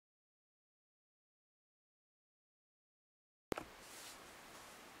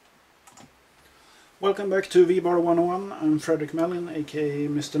Welcome back to V-Bar 101. I'm Frederick Mellin, aka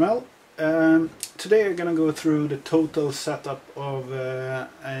Mr. Mel. Today I'm gonna go through the total setup of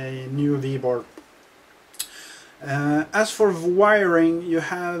a new V-Bar. As for wiring, you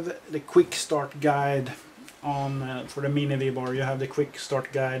have the quick start guide on for the mini V-Bar. You have the quick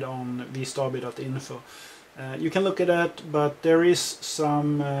start guide on vstabi.info. You can look at that, but there is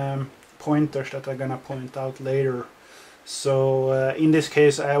some pointers that I'm gonna point out later. So in this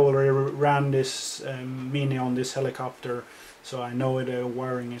case I already ran this mini on this helicopter, so I know the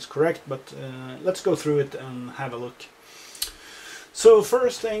wiring is correct, but let's go through it and have a look. So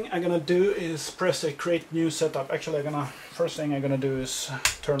first thing I'm gonna do is press a create new setup. Actually first thing I'm gonna do is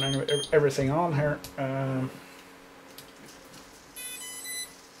turn everything on here.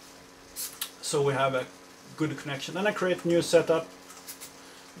 So we have a good connection. Then I create new setup.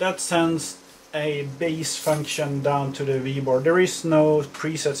 That sends a base function down to the V-Bar. There is no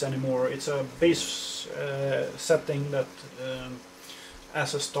presets anymore. It's a base setting that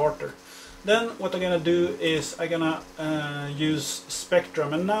as a starter. Then what I'm gonna do is I'm gonna use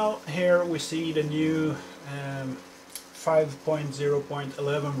Spectrum, and now here we see the new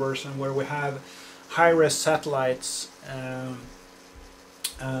 5.0.11 version where we have high-res satellites,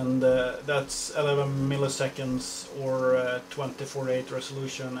 and that's 11 milliseconds or 2048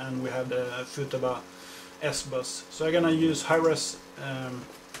 resolution, and we have the Futaba S-Bus. So I'm gonna use high-res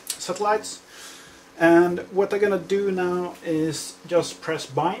satellites, and what I'm gonna do now is just press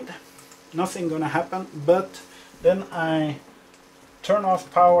bind. Nothing gonna happen, but then I turn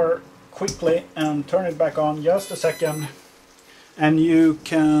off power quickly and turn it back on just a second, and you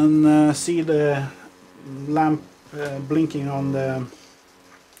can see the lamp blinking on the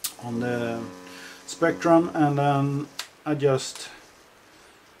Spectrum, and then I just,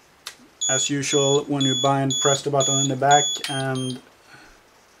 as usual, when you bind, press the button in the back, and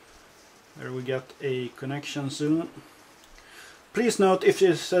there we get a connection soon. Please note, if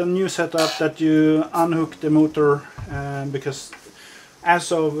it's a new setup, that you unhook the motor, because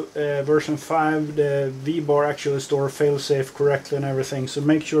as of version 5 the V-Bar actually stores failsafe correctly and everything, so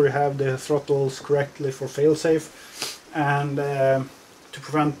make sure you have the throttles correctly for failsafe, and to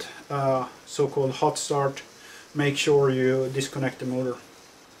prevent so-called hot start, make sure you disconnect the motor.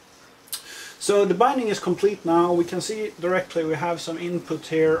 So the binding is complete now. We can see directly we have some input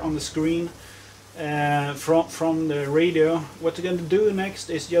here on the screen from the radio. What we're going to do next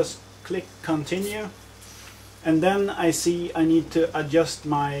is just click continue, and then I see I need to adjust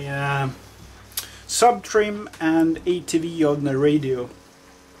my sub trim and ATV on the radio.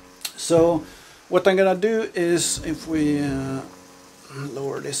 So what I'm gonna do is, if we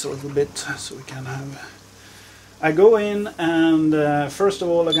lower this a little bit so we can have, I go in and first of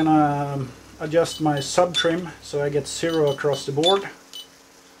all I'm gonna adjust my sub trim so I get 0 across the board.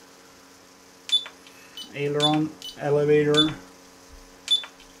 Aileron, elevator,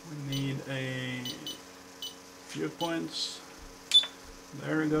 we need a few points,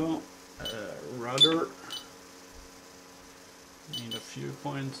 there we go. Rudder, need a few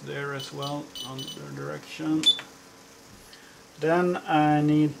points there as well on the direction. Then I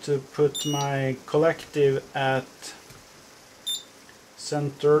need to put my collective at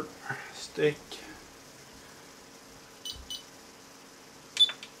center stick.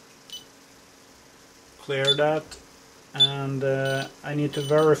 Clear that, and I need to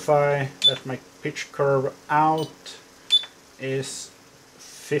verify that my pitch curve out is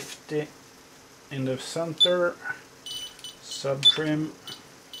 50 in the center. Sub trim.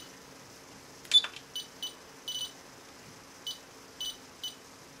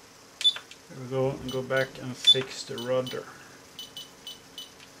 There we go, and go back and fix the rudder.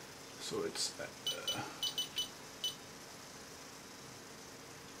 So it's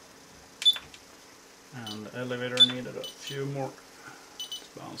and the elevator needed a few more. It's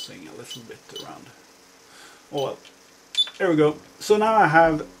bouncing a little bit around. Oh well, there we go. So now I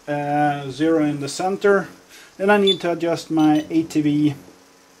have 0 in the center. Then I need to adjust my ATV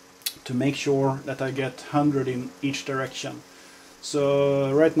to make sure that I get 100 in each direction.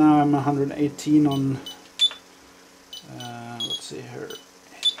 So right now I'm 118 on, let's see here,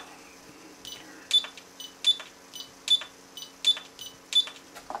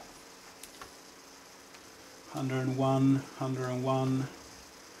 101, 101,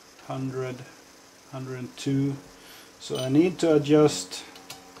 100, 102. So I need to adjust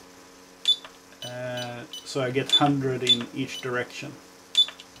so I get 100 in each direction.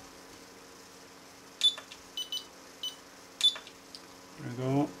 There we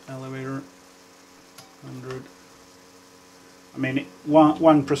go, elevator, 100. I mean,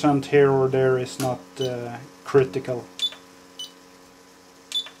 1% here or there is not critical.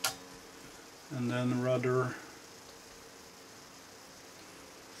 and then rudder,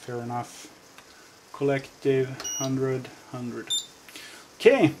 fair enough, collective 100, 100.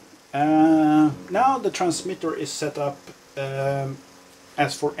 Okay, now the transmitter is set up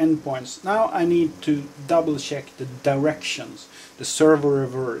as for endpoints. Now I need to double check the directions, the servo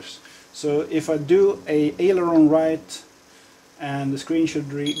reverse. So if I do a aileron right, and the screen should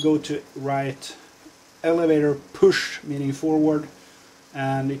go to right, elevator push meaning forward,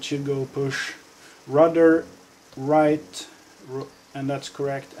 and it should go push, rudder right, and that's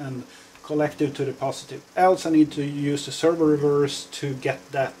correct, and collective to the positive. Else I need to use the servo reverse to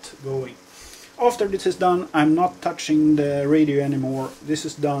get that going. After this is done, I'm not touching the radio anymore. This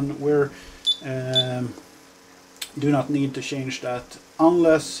is done. We do not need to change that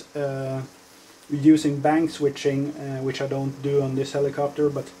unless using bank switching, which I don't do on this helicopter,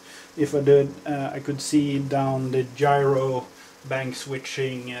 but if I did, I could see down the gyro bank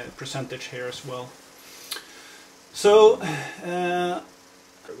switching percentage here as well. So there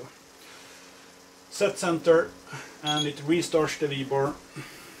we go. Set center, and it restarts the V-bar.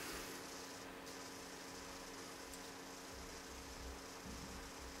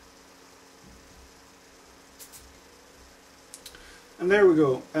 And there we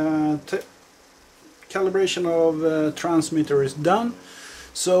go. Calibration of transmitter is done.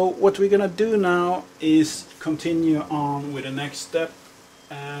 So what we're gonna do now is continue on with the next step,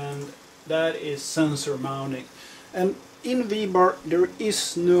 and that is sensor mounting. And in V-bar there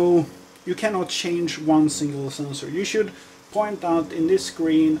is no, you cannot change one single sensor. You should point out in this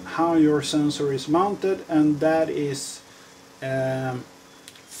screen how your sensor is mounted, and that is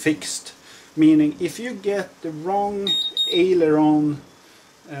fixed. Meaning if you get the wrong aileron,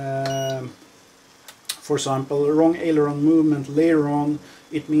 for example, a wrong aileron movement later on,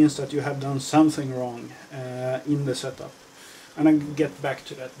 it means that you have done something wrong in the setup. And I'll get back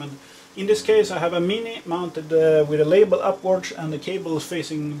to that. But in this case I have a Mini mounted with a label upwards and the cable is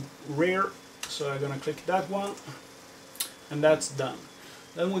facing rear. So I'm gonna click that one, and that's done.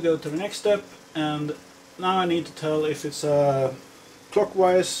 Then we go to the next step, and now I need to tell if it's a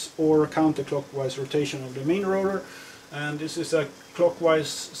clockwise or counterclockwise rotation of the main rotor, and this is a clockwise,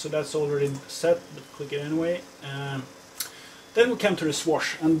 so that's already set, but click it anyway. Then we come to the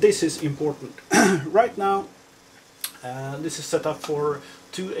swash, and this is important. Right now this is set up for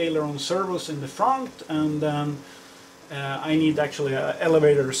 2 aileron servos in the front, and then I need actually an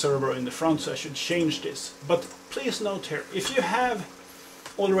elevator servo in the front, so I should change this. But please note here, if you have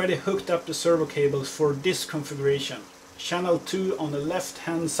already hooked up the servo cables for this configuration, channel 2 on the left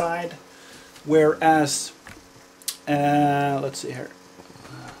hand side, whereas let's see here,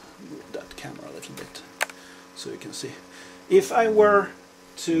 move that camera a little bit so you can see. If I were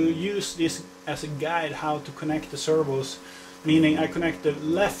to use this as a guide how to connect the servos, meaning I connect the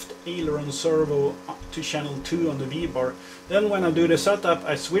left aileron servo to channel 2 on the V-bar, then when I do the setup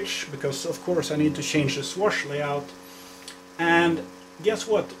I switch, because of course I need to change the swash layout, and guess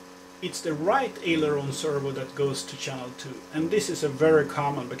what? It's the right aileron servo that goes to channel 2, and this is a very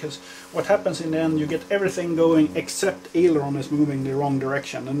common, because what happens in the end, you get everything going except aileron is moving the wrong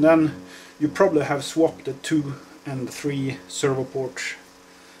direction, and then you probably have swapped the 2 and 3 servo ports,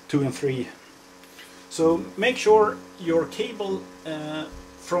 2 and 3. So make sure your cable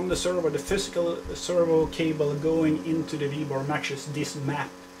from the servo, the physical servo cable going into the V-bar, matches this map,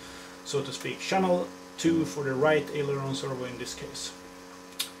 so to speak. Channel 2 for the right aileron servo in this case.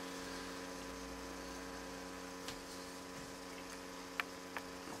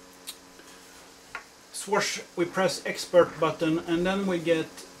 Swash, we press expert button, and then we get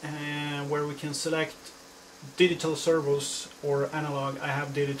where we can select digital servos or analog. I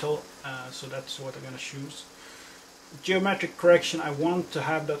have digital, so that's what I'm going to choose. Geometric correction, I want to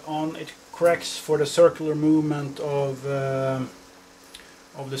have that on. It corrects for the circular movement of the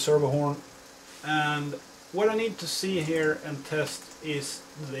servo horn. And what I need to see here and test is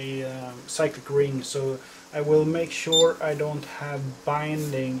the cyclic ring, so I will make sure I don't have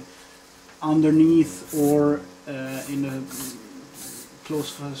binding underneath or in a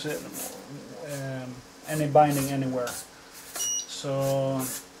close any binding anywhere. So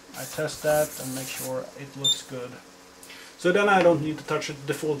I test that and make sure it looks good. So then I don't need to touch it,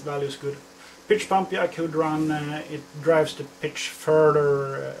 default value is good. Pitch pump, yeah, I could run, it drives the pitch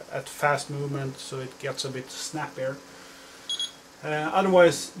further at fast movement, so it gets a bit snappier.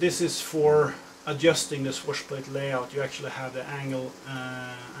 Otherwise, this is for adjusting the swash plate layout. You actually have the angle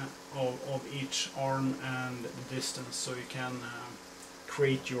of each arm and the distance, so you can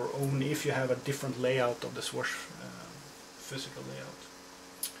create your own if you have a different layout of the swash physical layout.